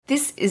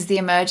is the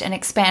Emerge and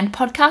Expand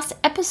podcast,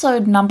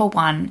 episode number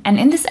 1. And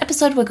in this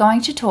episode, we're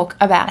going to talk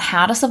about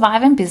how to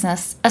survive in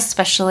business,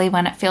 especially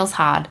when it feels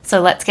hard.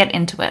 So let's get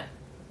into it.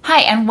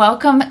 Hi, and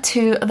welcome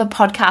to the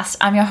podcast.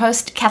 I'm your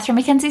host, Catherine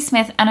Mackenzie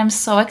Smith, and I'm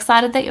so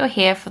excited that you're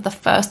here for the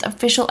first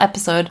official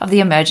episode of the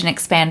Emerge and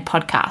Expand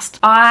podcast.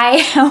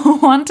 I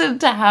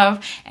wanted to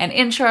have an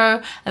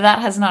intro. That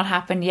has not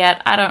happened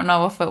yet. I don't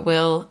know if it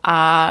will.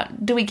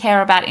 Do we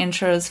care about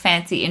intros,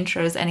 fancy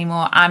intros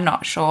anymore? I'm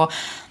not sure.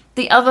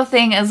 The other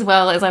thing as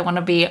well is I want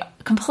to be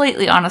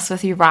completely honest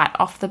with you right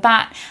off the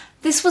bat.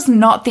 This was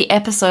not the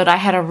episode I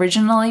had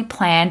originally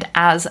planned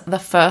as the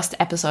first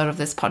episode of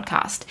this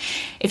podcast.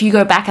 If you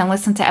go back and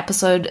listen to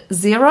episode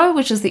 0,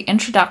 which is the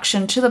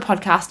introduction to the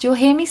podcast, you'll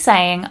hear me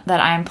saying that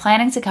I am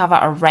planning to cover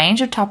a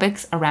range of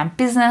topics around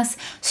business,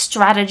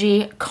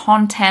 strategy,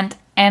 content,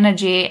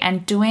 energy,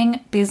 and doing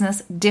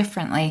business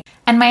differently.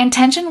 And my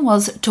intention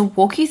was to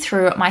walk you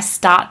through my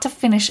start to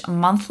finish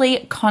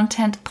monthly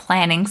content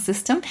planning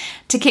system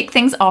to kick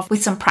things off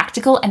with some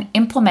practical and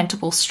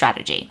implementable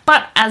strategy.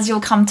 But as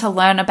you'll come to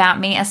learn about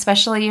me,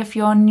 especially if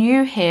you're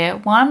new here,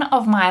 one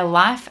of my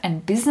life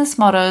and business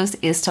mottos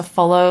is to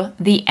follow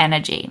the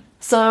energy.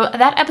 So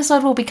that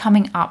episode will be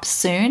coming up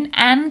soon,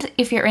 and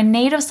if you're in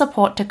need of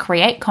support to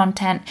create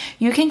content,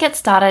 you can get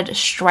started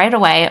straight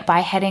away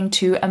by heading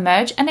to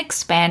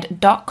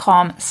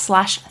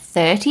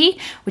emergeandexpand.com/30,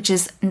 which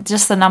is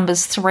just the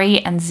numbers 3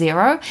 and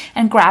 0,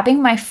 and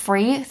grabbing my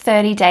free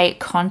 30-day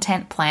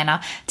content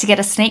planner to get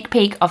a sneak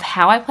peek of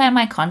how I plan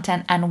my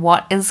content and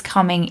what is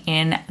coming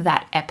in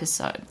that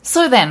episode.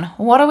 So then,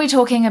 what are we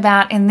talking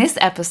about in this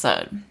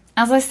episode?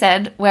 As I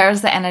said, where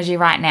is the energy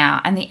right now?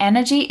 And the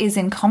energy is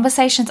in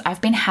conversations I've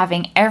been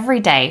having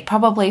every day,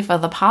 probably for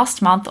the past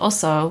month or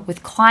so,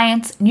 with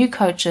clients, new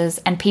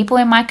coaches, and people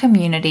in my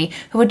community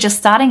who are just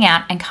starting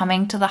out and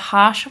coming to the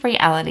harsh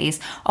realities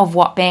of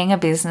what being a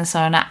business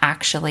owner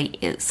actually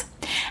is.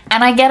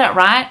 And I get it,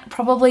 right?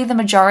 Probably the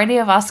majority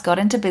of us got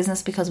into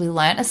business because we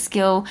learned a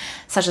skill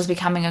such as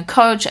becoming a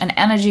coach, an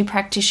energy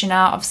practitioner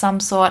of some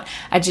sort,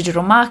 a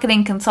digital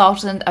marketing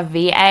consultant, a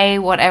VA,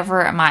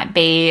 whatever it might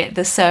be.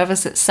 The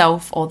service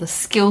itself or the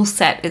skill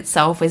set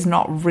itself is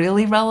not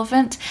really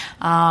relevant,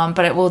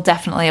 but it will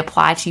definitely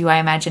apply to you, I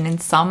imagine, in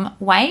some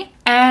way.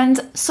 And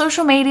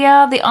social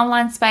media, the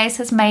online space,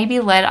 has maybe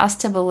led us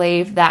to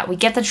believe that we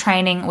get the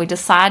training, we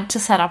decide to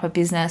set up a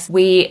business,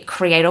 we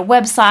create a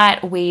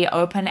website, we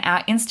open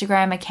our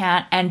Instagram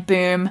account, and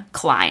boom,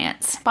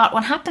 clients. But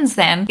what happens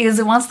then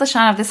is once the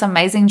shine of this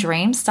amazing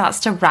dream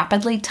starts to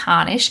rapidly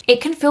tarnish, it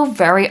can feel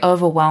very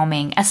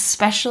overwhelming,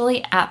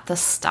 especially at the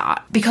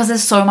start, because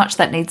there's so much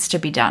that needs to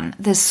be done.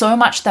 There's so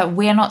much that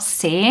we're not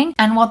seeing.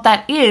 And what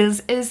that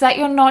is that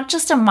you're not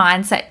just a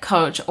mindset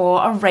coach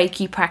or a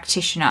Reiki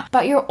practitioner,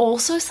 but you're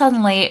also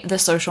suddenly the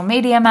social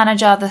media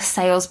manager, the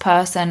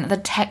salesperson, the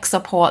tech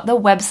support, the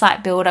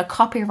website builder,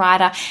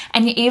 copywriter,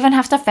 and you even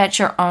have to fetch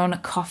your own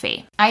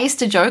coffee. I used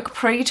to joke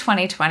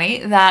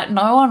pre-2020 that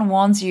no one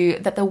warns you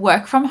that the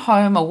work from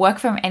home or work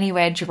from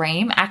anywhere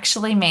dream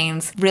actually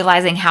means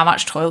realizing how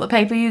much toilet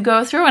paper you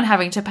go through and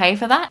having to pay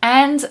for that,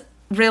 and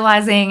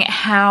realizing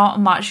how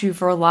much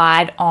you've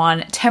relied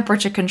on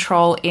temperature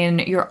control in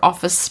your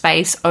office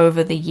space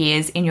over the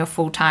years in your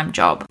full-time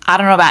job. I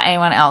don't know about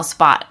anyone else,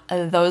 but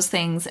those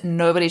things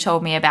nobody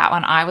told me about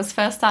when I was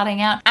first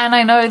starting out. And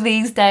I know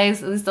these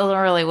days this doesn't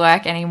really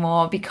work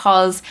anymore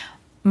because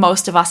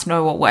most of us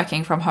know what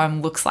working from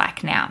home looks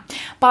like now.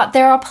 But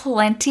there are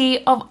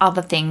plenty of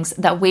other things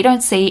that we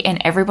don't see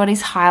in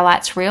everybody's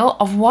highlights reel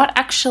of what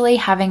actually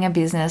having a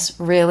business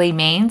really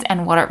means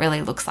and what it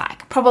really looks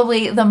like.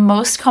 Probably the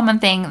most common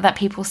thing that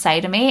people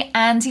say to me,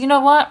 and you know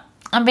what?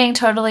 I'm being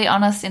totally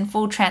honest, in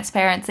full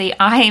transparency,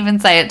 I even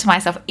say it to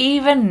myself,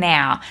 even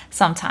now,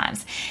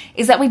 sometimes,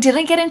 is that we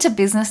didn't get into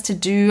business to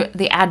do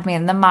the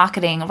admin, the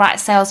marketing, write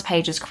sales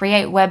pages,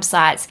 create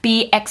websites,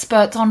 be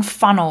experts on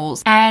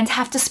funnels, and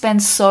have to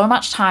spend so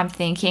much time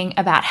thinking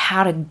about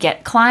how to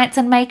get clients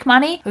and make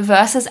money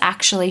versus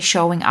actually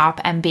showing up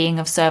and being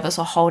of service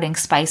or holding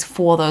space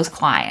for those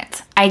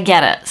clients. I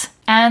get it.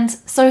 And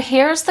so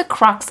here's the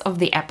crux of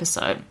the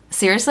episode.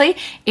 Seriously,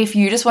 if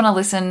you just want to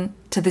listen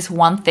to this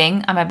one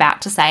thing I'm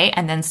about to say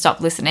and then stop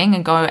listening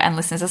and go and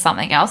listen to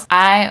something else,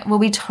 I will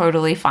be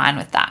totally fine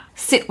with that.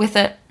 Sit with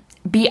it,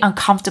 be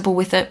uncomfortable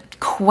with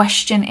it,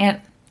 question it,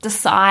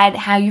 decide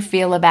how you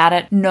feel about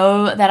it.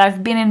 Know that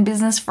I've been in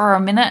business for a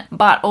minute,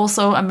 but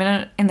also a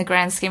minute in the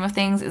grand scheme of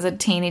things is a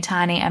teeny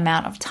tiny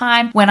amount of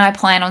time when I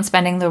plan on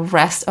spending the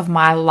rest of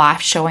my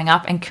life showing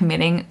up and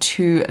committing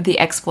to the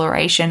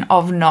exploration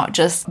of not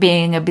just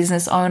being a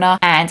business owner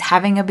and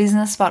having a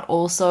business, but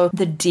also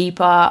the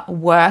deeper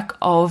work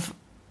of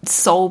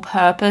sole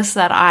purpose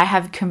that I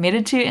have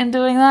committed to in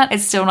doing that.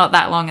 It's still not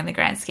that long in the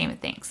grand scheme of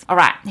things. All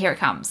right, here it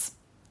comes.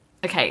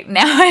 Okay,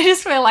 now I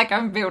just feel like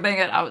I'm building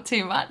it up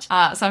too much, so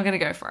I'm going to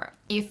go for it.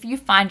 If you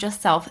find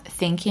yourself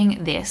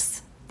thinking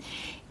this,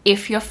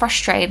 If you're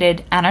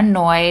frustrated and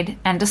annoyed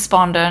and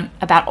despondent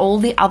about all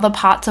the other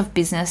parts of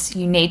business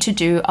you need to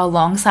do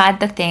alongside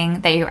the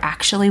thing that you're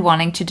actually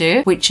wanting to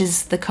do, which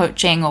is the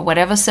coaching or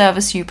whatever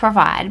service you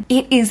provide,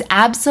 it is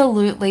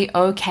absolutely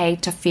okay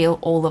to feel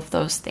all of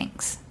those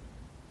things.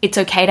 It's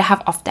okay to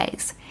have off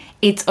days.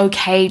 It's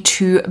okay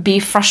to be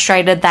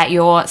frustrated that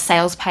your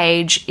sales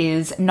page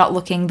is not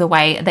looking the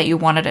way that you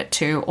wanted it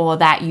to, or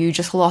that you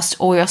just lost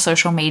all your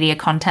social media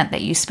content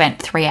that you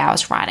spent 3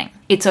 hours writing.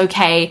 It's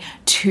okay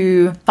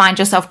to find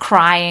yourself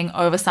crying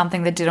over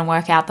something that didn't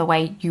work out the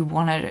way you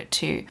wanted it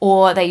to,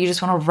 or that you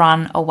just want to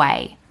run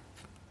away.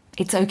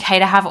 It's okay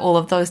to have all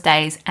of those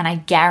days, and I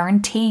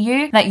guarantee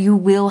you that you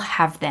will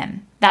have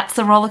them. That's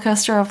the roller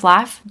coaster of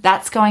life.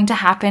 That's going to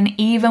happen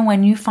even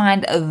when you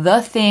find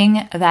the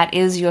thing that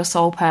is your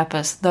sole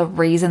purpose, the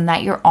reason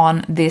that you're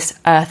on this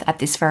earth at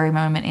this very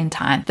moment in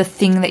time, the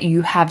thing that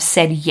you have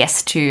said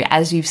yes to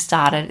as you've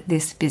started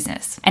this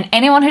business. And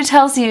anyone who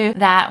tells you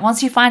that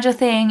once you find your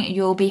thing,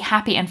 you'll be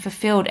happy and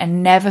fulfilled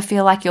and never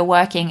feel like you're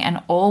working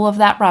and all of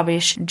that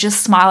rubbish,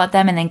 just smile at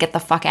them and then get the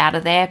fuck out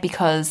of there,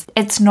 because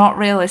it's not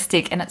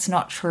realistic and it's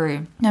not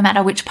true. No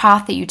matter which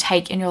path that you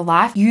take in your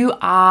life, you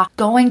are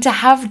going to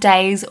have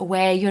days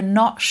where you're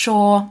not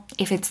sure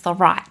if it's the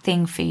right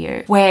thing for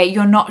you, where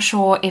you're not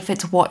sure if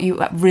it's what you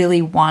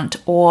really want,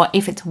 or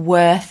if it's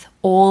worth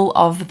all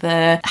of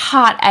the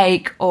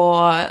heartache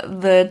or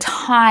the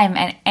time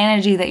and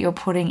energy that you're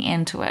putting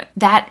into it.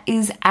 That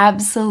is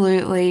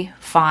absolutely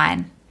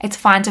fine. It's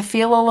fine to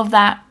feel all of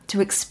that, to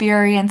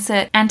experience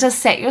it, and to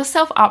set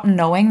yourself up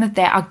knowing that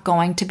there are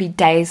going to be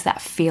days that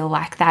feel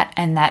like that,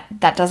 and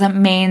that doesn't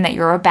mean that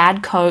you're a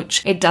bad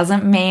coach. It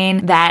doesn't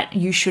mean that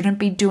you shouldn't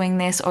be doing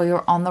this, or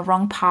you're on the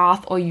wrong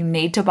path, or you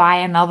need to buy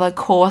another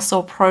course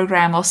or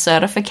program or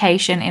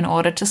certification in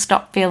order to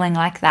stop feeling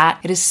like that.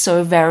 It is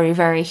so very,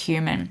 very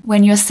human.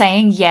 When you're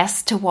saying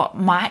yes to what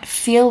might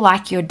feel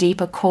like your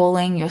deeper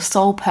calling, your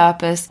sole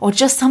purpose, or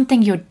just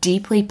something you're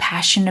deeply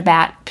passionate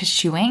about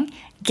pursuing,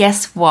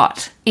 guess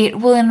what? It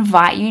will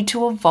invite you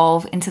to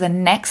evolve into the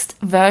next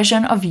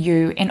version of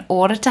you in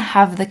order to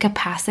have the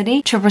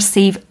capacity to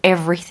receive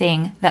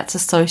everything that's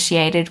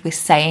associated with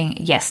saying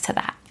yes to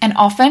that. And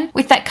often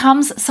with that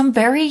comes some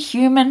very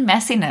human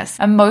messiness,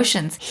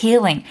 emotions,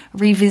 healing,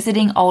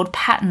 revisiting old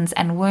patterns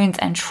and wounds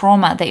and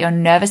trauma that your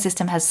nervous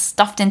system has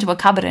stuffed into a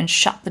cupboard and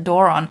shut the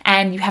door on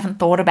and you haven't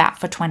thought about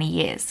for 20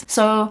 years.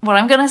 So what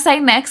I'm going to say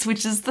next,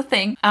 which is the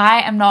thing,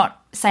 I am not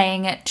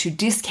saying it to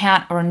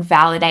discount or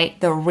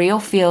invalidate the real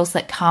feels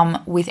that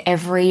come with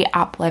every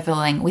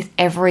up-leveling, with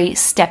every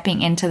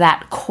stepping into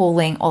that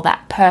calling or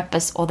that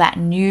purpose or that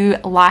new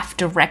life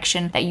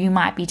direction that you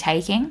might be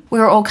taking.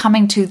 We're all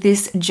coming to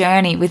this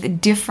journey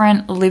with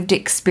different lived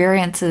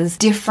experiences,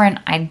 different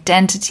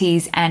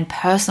identities and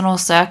personal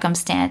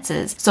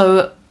circumstances.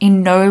 So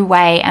in no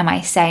way am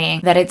I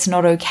saying that it's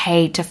not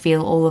okay to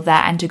feel all of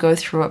that and to go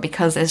through it,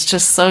 because it's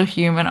just so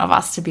human of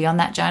us to be on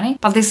that journey.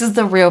 But this is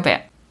the real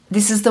bit.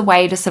 This is the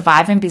way to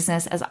survive in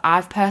business as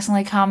I've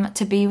personally come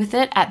to be with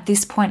it at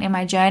this point in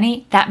my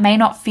journey. That may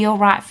not feel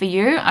right for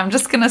you. I'm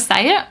just going to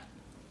say it.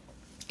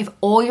 If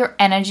all your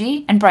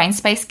energy and brain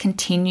space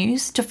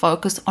continues to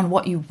focus on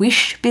what you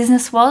wish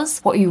business was,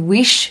 what you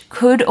wish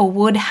could or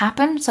would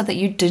happen so that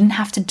you didn't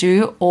have to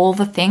do all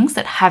the things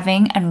that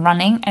having and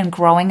running and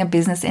growing a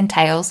business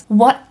entails,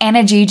 what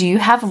energy do you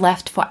have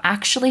left for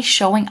actually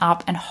showing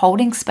up and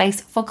holding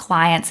space for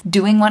clients,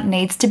 doing what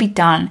needs to be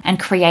done, and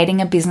creating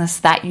a business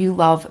that you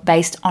love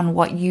based on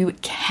what you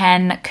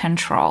can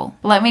control?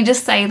 Let me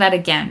just say that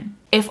again.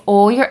 If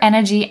all your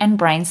energy and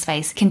brain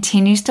space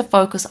continues to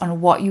focus on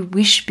what you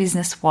wish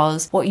business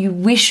was, what you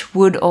wish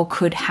would or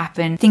could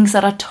happen, things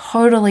that are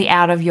totally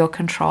out of your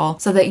control,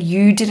 so that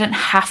you didn't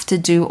have to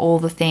do all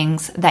the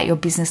things that your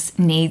business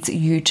needs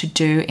you to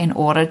do in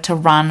order to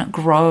run,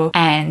 grow,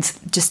 and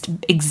just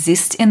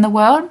exist in the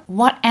world,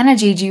 what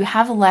energy do you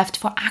have left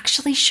for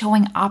actually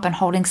showing up and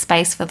holding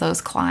space for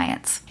those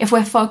clients? If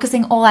we're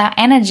focusing all our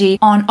energy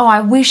on, oh,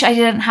 I wish I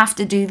didn't have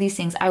to do these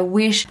things. I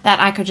wish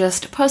that I could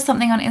just post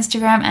something on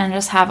Instagram and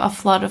just have a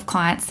flood of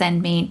clients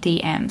send me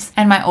DMs.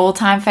 And my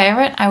all-time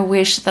favorite, I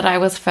wish that I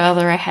was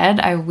further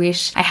ahead. I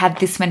wish I had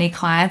this many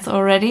clients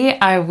already.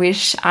 I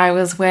wish I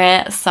was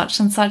where such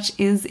and such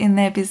is in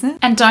their business.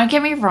 And don't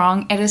get me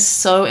wrong, it is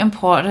so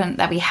important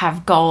that we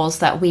have goals,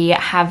 that we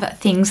have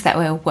things that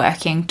we're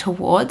working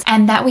towards,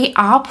 and that we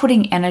are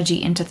putting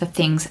energy into the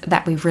things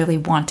that we really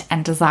want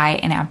and desire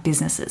in our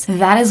businesses.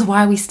 That is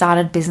why we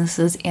started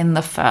businesses in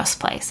the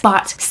first place.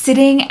 But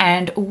sitting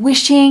and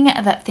wishing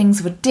that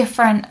things were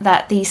different,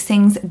 that these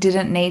things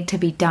didn't need to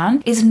be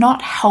done, is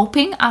not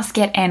helping us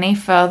get any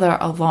further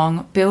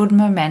along, build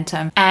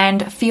momentum,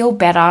 and feel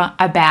better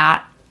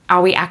about,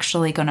 are we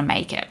actually going to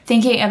make it?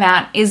 Thinking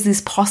about, is this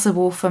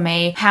possible for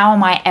me? How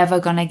am I ever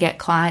going to get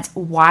clients?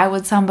 Why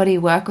would somebody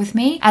work with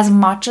me? As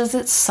much as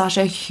it's such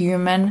a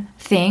human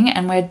thing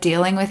and we're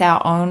dealing with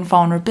our own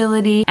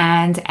vulnerability and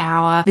and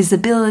our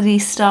visibility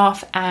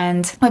stuff,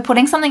 and we're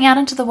putting something out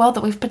into the world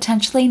that we've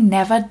potentially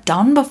never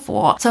done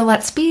before. So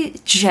let's be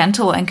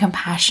gentle and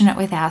compassionate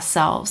with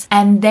ourselves,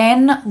 and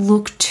then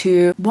look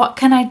to what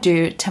can I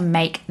do to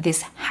make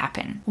this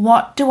happen?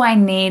 What do I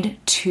need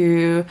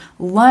to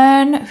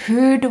learn?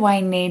 Who do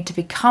I need to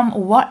become?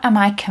 What am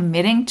I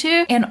committing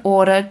to in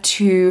order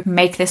to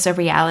make this a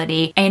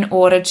reality, in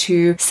order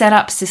to set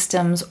up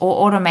systems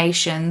or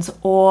automations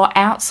or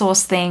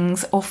outsource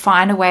things or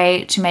find a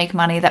way to make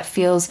money that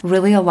feels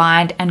really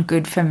aligned and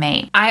good for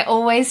me? I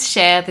always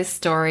share this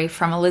story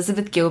from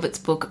Elizabeth Gilbert's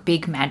book,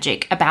 Big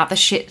Magic, about the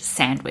shit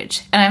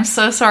sandwich. And I'm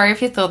so sorry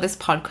if you thought this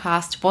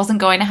podcast wasn't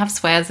going to have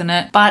swears in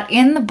it, but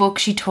in the book,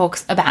 she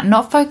talks about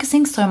not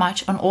focusing so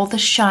much on all the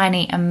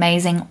shiny,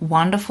 amazing,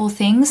 wonderful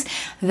things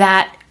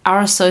that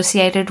are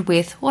associated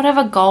with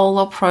whatever goal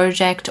or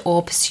project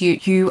or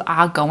pursuit you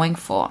are going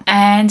for.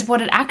 And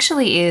what it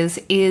actually is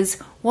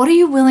what are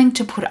you willing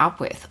to put up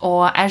with?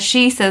 Or as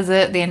she says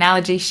it, the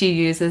analogy she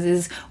uses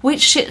is,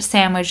 which shit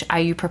sandwich are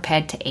you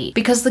prepared to eat?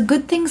 Because the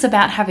good things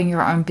about having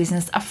your own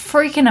business are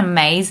freaking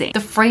amazing.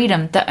 The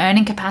freedom, the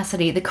earning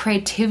capacity, the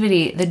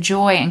creativity, the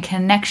joy and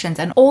connections,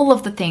 and all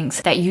of the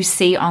things that you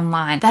see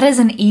online. That is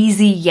an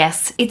easy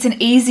yes. It's an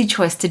easy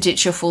choice to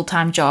ditch your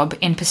full-time job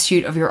in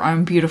pursuit of your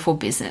own beautiful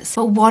business.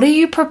 But what are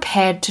you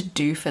prepared to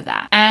do for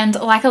that? And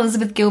like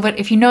Elizabeth Gilbert,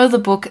 if you know the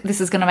book,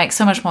 this is going to make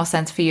so much more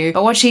sense for you.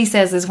 But what she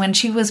says is when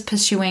she was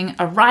pursuing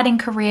a writing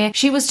career,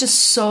 she was just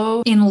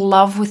so in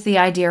love with the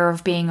idea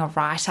of being a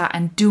writer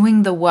and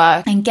doing the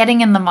work and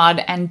getting in the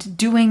mud and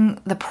doing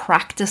the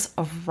practice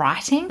of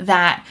writing,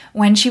 that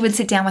when she would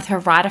sit down with her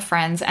writer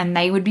friends and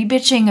they would be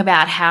bitching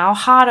about how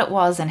hard it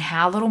was and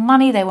how little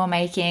money they were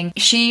making,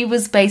 she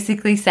was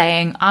basically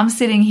saying, I'm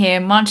sitting here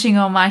munching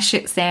on my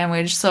shit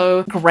sandwich,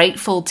 so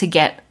grateful to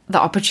get the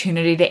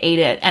opportunity to eat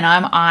it, and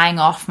I'm eyeing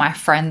off my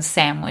friend's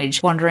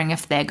sandwich, wondering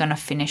if they're going to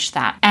finish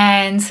that.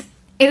 And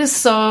it is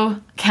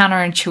so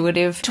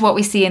counterintuitive to what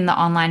we see in the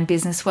online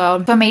business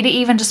world for me to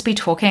even just be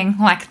talking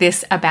like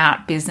this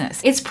about business.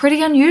 It's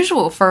pretty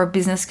unusual for a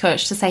business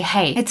coach to say,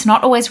 hey, it's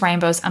not always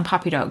rainbows and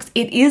puppy dogs.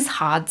 It is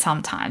hard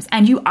sometimes,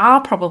 and you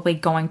are probably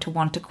going to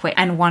want to quit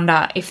and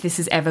wonder if this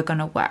is ever going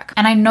to work.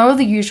 And I know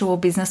the usual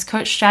business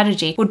coach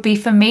strategy would be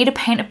for me to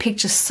paint a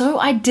picture so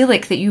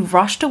idyllic that you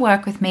rush to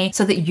work with me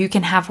so that you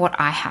can have what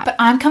I have. But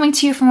I'm coming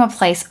to you from a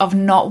place of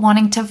not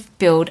wanting to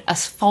build a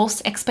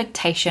false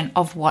expectation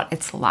of what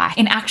it's like.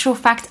 In actual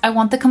fact, I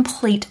want the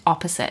complete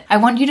opposite. I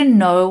want you to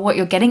know what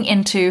you're getting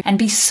into and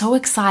be so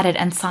excited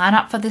and sign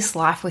up for this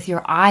life with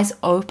your eyes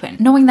open,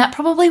 knowing that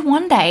probably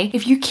one day,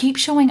 if you keep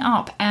showing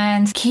up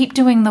and keep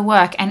doing the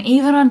work, and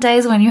even on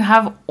days when you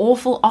have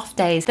awful off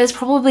days, there's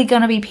probably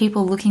going to be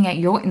people looking at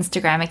your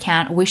Instagram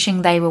account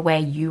wishing they were where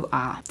you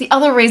are. The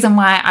other reason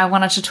why I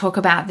wanted to talk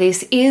about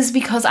this is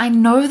because I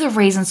know the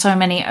reason so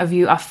many of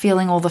you are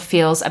feeling all the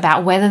feels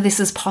about whether this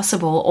is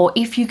possible or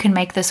if you can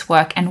make this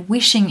work and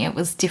wishing it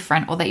was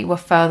different or that you were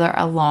further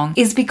along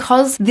is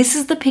because this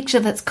is the picture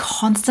that's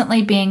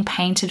constantly being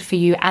painted for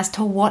you as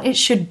to what it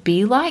should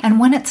be like. And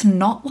when it's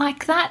not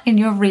like that in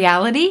your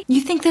reality, you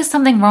think there's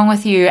something wrong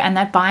with you and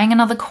that buying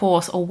another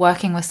course or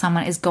working with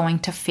someone is going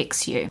to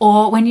fix you.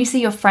 Or when you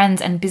see your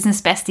friends and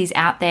business besties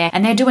out there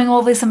and they're doing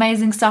all this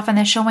amazing stuff and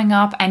they're showing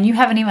up and you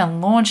haven't even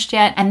launched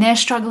yet and they're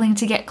struggling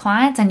to get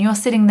clients and you're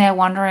sitting there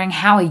wondering,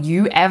 how are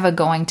you ever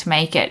going to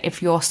make it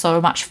if you're so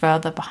much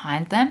further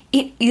behind them?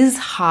 It is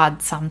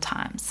hard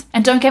sometimes.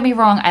 And don't get me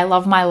wrong, I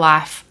love my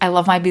life. I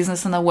love my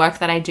business and the work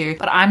that I do,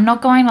 but I'm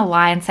not going to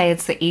lie and say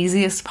it's the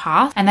easiest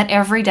path and that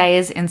every day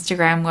is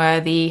Instagram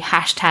worthy,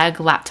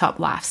 #laptop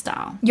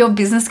lifestyle. Your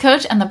business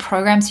coach and the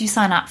programs you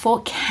sign up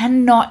for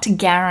cannot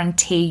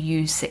guarantee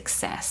you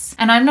success.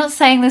 And I'm not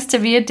saying this to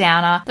be a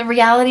downer. The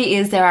reality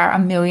is there are a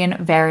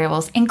million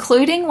variables,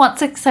 including what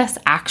success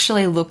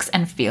actually looks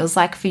and feels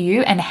like for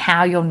you and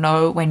how you'll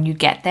know when you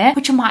get there,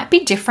 which might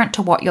be different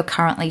to what you're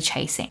currently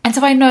chasing. And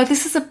so I know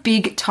this is a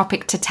big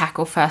topic to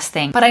tackle first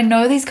thing, but I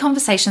know these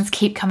conversations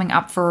keep coming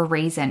up for a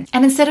reason.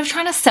 And instead of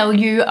trying to sell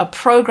you a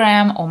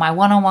program or my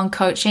one-on-one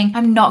coaching,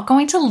 I'm not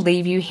going to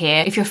leave you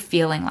here if you're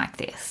feeling like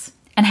this.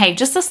 And hey,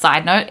 just a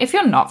side note, if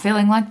you're not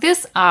feeling like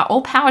this,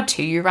 all power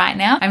to you right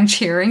now. I'm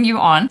cheering you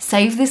on.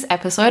 Save this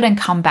episode and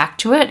come back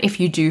to it if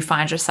you do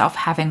find yourself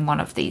having one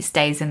of these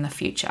days in the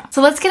future.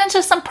 So let's get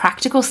into some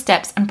practical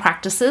steps and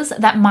practices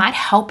that might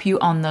help you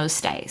on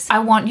those days. I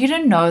want you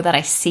to know that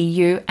I see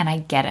you and I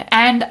get it.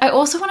 And I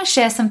also want to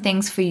share some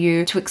things for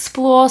you to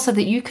explore so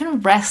that you can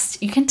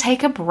rest, you can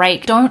take a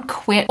break, don't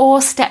quit, or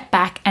step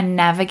back and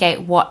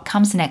navigate what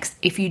comes next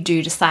if you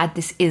do decide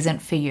this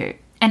isn't for you.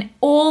 And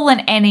all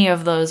and any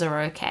of those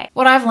are okay.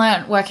 What I've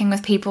learned working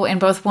with people in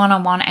both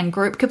one-on-one and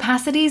group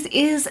capacities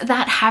is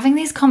that having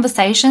these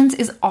conversations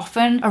is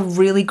often a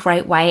really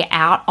great way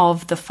out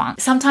of the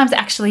funk. Sometimes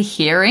actually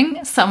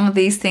hearing some of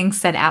these things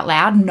said out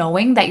loud,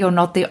 knowing that you're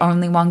not the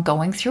only one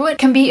going through it,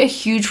 can be a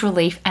huge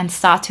relief and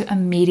start to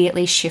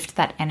immediately shift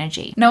that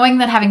energy. Knowing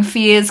that having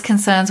fears,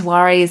 concerns,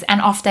 worries,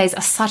 and off days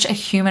are such a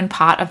human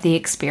part of the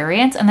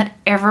experience and that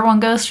everyone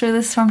goes through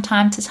this from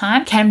time to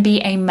time can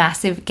be a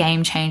massive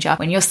game changer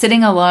when you're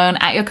sitting alone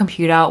at your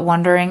computer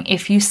wondering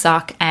if you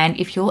suck and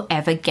if you'll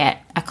ever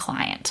get a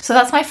client. So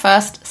that's my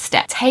first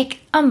step.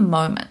 Take a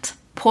moment.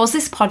 Pause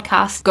this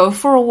podcast, go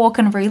for a walk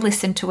and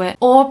re-listen to it,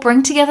 or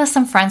bring together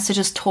some friends to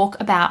just talk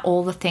about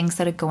all the things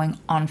that are going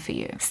on for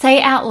you.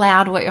 Say out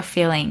loud what you're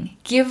feeling.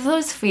 Give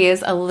those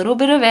fears a little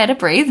bit of air to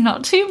breathe,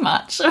 not too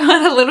much, but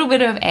a little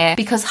bit of air,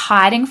 because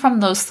hiding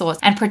from those thoughts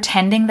and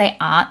pretending they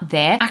aren't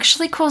there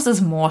actually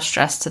causes more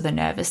stress to the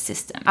nervous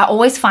system. I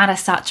always find I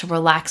start to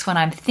relax when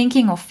I'm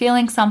thinking or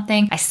feeling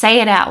something. I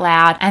say it out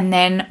loud, and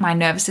then my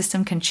nervous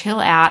system can chill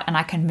out and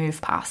I can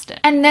move past it.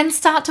 And then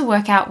start to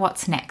work out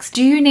what's next.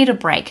 Do you need a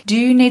break? Do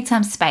you need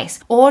some space?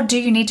 Or do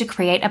you need to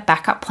create a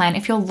backup plan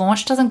if your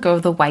launch doesn't go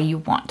the way you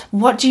want?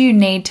 What do you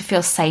need to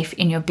feel safe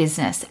in your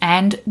business?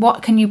 And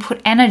what can you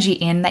put energy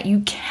in that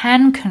you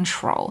can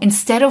control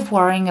instead of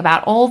worrying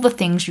about all the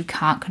things you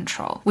can't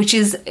control, which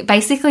is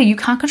basically you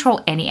can't control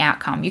any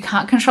outcome. You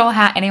can't control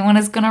how anyone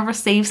is going to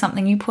receive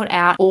something you put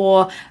out,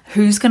 or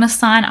who's going to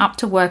sign up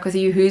to work with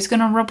you, who's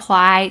going to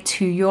reply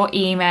to your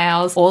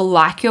emails or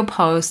like your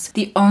posts.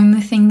 The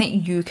only thing that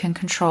you can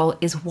control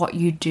is what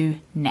you do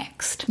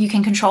next. You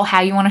can control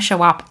how you want to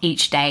show up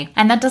each day.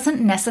 And that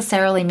doesn't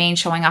necessarily mean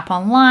showing up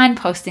online,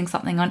 posting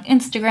something on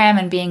Instagram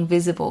and being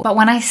visible. But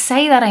when I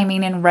say that, I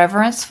mean in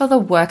reverence for the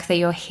work that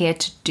you're here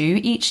to do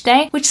each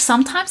day, which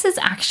sometimes is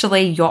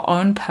actually your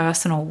own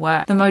personal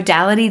work. The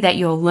modality that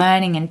you're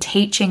learning and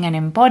teaching and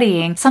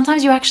embodying,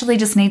 sometimes you actually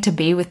just need to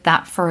be with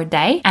that for a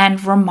day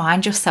and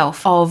remind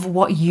yourself of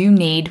what you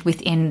need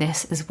within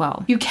this as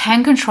well. You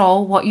can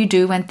control what you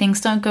do when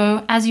things don't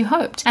go as you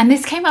hoped. And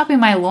this came up in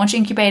my launch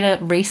incubator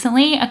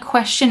recently, a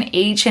question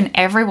each and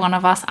every one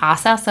of us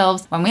asks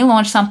ourselves when we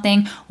launch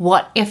something: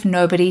 what if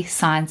nobody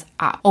signs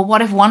up? Or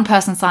what if one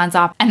person signs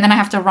up and then I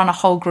have to run a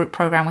whole group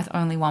program with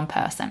only one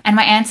person? And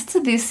my answer to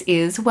this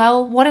is,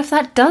 well, what if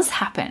that does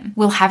happen?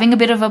 Will having a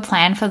bit of a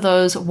plan for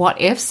those what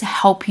ifs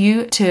help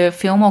you to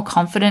feel more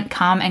confident,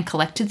 calm, and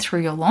collected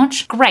through your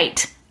launch?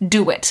 Great.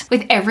 Do it.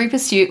 With every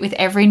pursuit, with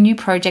every new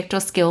project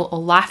or skill or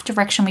life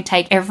direction we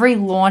take, every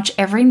launch,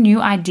 every new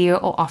idea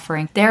or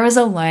offering, there is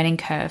a learning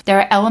curve. There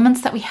are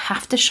elements that we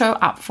have to show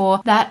up for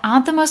that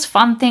aren't the most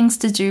fun things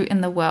to do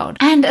in the world.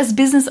 And as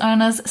business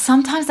owners,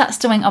 sometimes that's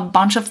doing a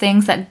bunch of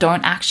things that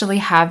don't actually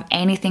have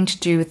anything to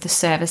do with the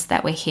service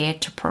that we're here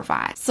to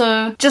provide.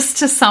 So just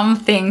to sum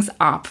things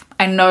up,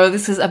 I know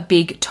this is a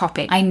big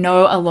topic. I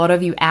know a lot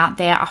of you out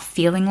there are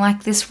feeling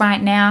like this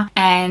right now,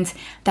 and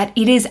that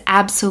it is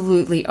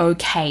absolutely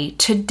okay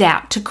to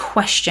doubt, to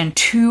question,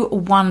 to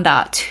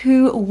wonder,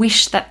 to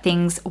wish that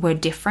things were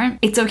different.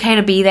 It's okay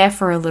to be there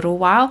for a little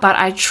while, but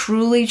I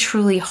truly,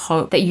 truly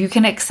hope that you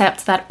can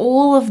accept that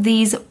all of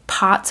these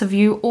parts of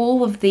you,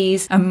 all of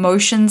these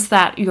emotions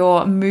that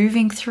you're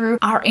moving through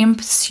are in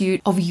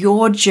pursuit of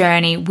your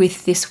journey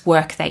with this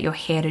work that you're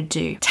here to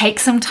do. Take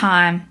some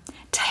time,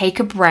 take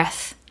a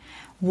breath,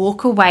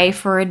 walk away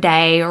for a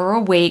day or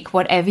a week,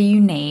 whatever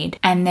you need,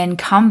 and then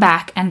come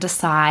back and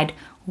decide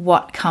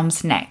what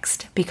comes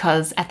next.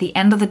 Because at the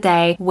end of the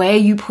day, where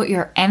you put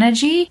your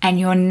energy and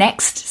your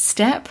next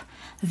step,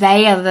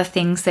 they are the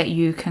things that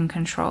you can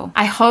control.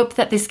 I hope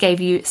that this gave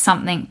you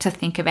something to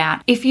think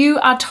about. If you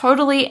are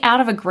totally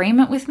out of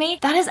agreement with me,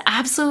 that is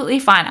absolutely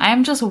fine. I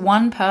am just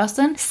one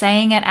person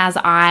saying it as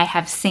I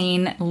have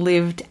seen,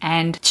 lived,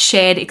 and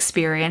shared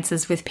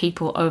experiences with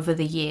people over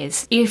the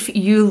years. If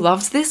you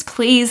loved this,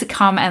 please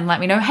come and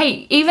let me know.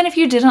 Hey, even if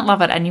you didn't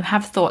love it and you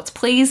have thoughts,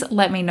 please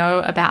let me know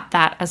about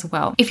that as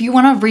well. If you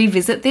want to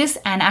revisit this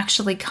and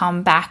actually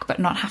come back but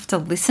not have to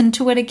listen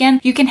to it again,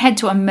 you can head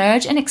to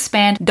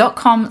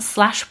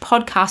emergeandexpand.com/podcast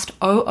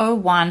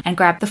 001 and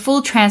grab the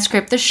full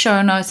transcript, the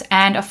show notes,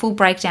 and a full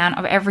breakdown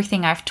of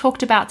everything I've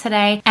talked about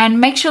today. And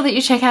make sure that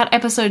you check out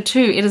episode 2.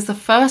 It is the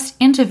first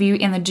interview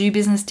in the Do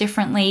Business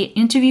Differently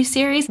interview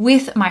series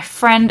with my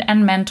friend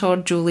and mentor,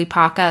 Julie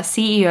Parker,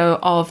 CEO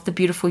of the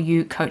Beautiful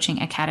You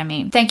Coaching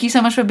Academy. Thank you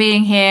so much for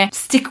being here.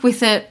 Stick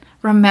with it.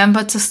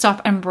 Remember to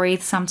stop and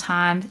breathe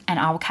sometimes, and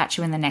I will catch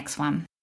you in the next one.